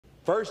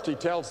First, he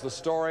tells the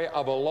story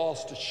of a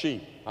lost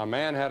sheep. A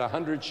man had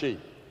 100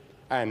 sheep,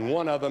 and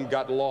one of them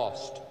got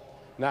lost.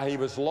 Now, he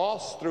was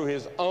lost through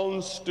his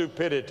own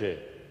stupidity.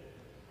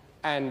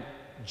 And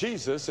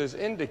Jesus is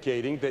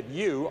indicating that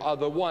you are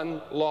the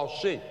one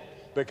lost sheep,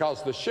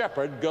 because the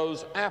shepherd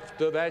goes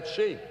after that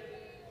sheep.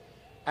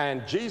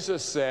 And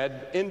Jesus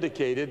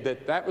indicated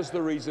that that was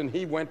the reason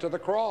he went to the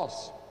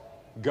cross.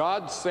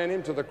 God sent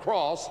him to the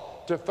cross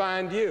to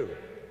find you,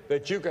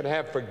 that you could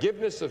have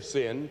forgiveness of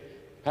sin,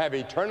 have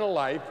eternal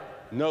life,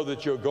 know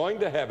that you're going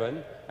to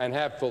heaven, and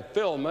have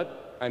fulfillment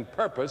and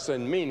purpose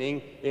and meaning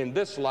in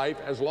this life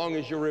as long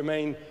as you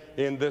remain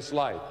in this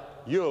life.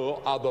 You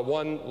are the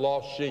one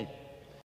lost sheep.